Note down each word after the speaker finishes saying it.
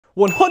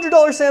$100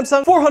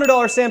 Samsung, $400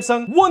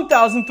 Samsung,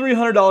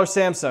 $1,300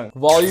 Samsung.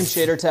 Volume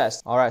shader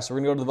test. All right, so we're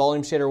gonna go to the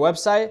volume shader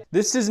website.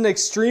 This is an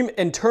extreme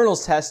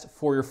internals test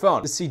for your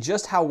phone to see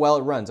just how well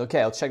it runs.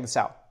 Okay, let's check this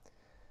out.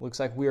 Looks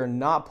like we are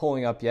not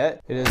pulling up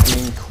yet. It is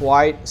being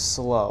quite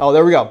slow. Oh,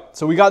 there we go.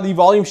 So we got the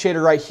volume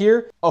shader right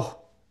here.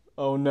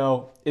 Oh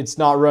no, it's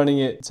not running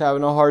it. It's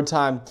having a hard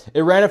time.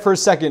 It ran it for a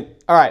second.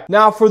 All right,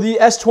 now for the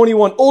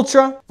S21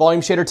 Ultra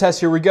volume shader test,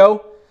 here we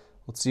go.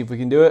 Let's see if we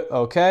can do it.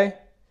 Okay.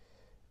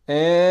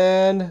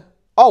 And,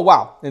 oh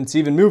wow, and it's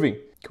even moving.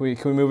 Can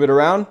we move it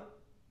around?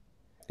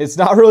 It's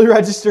not really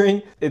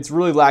registering. It's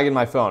really lagging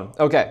my phone.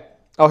 Okay.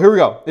 Oh, here we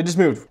go. It just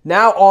moved.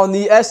 Now on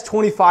the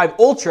S25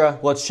 Ultra,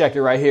 let's check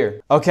it right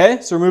here. Okay,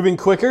 so we're moving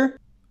quicker.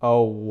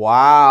 Oh,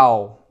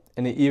 wow.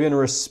 And it even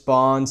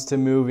responds to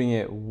moving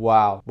it.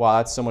 Wow. Wow,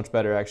 that's so much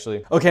better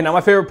actually. Okay, now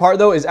my favorite part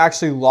though is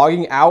actually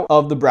logging out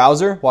of the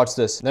browser. Watch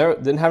this. There,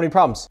 didn't have any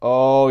problems.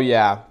 Oh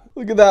yeah.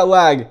 Look at that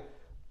lag.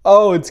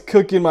 Oh, it's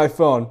cooking my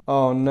phone.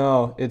 Oh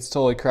no, it's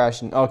totally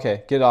crashing.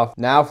 Okay, get off.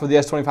 Now for the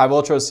S25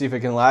 Ultra, let's see if it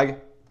can lag.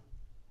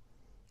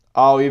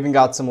 Oh, even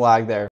got some lag there.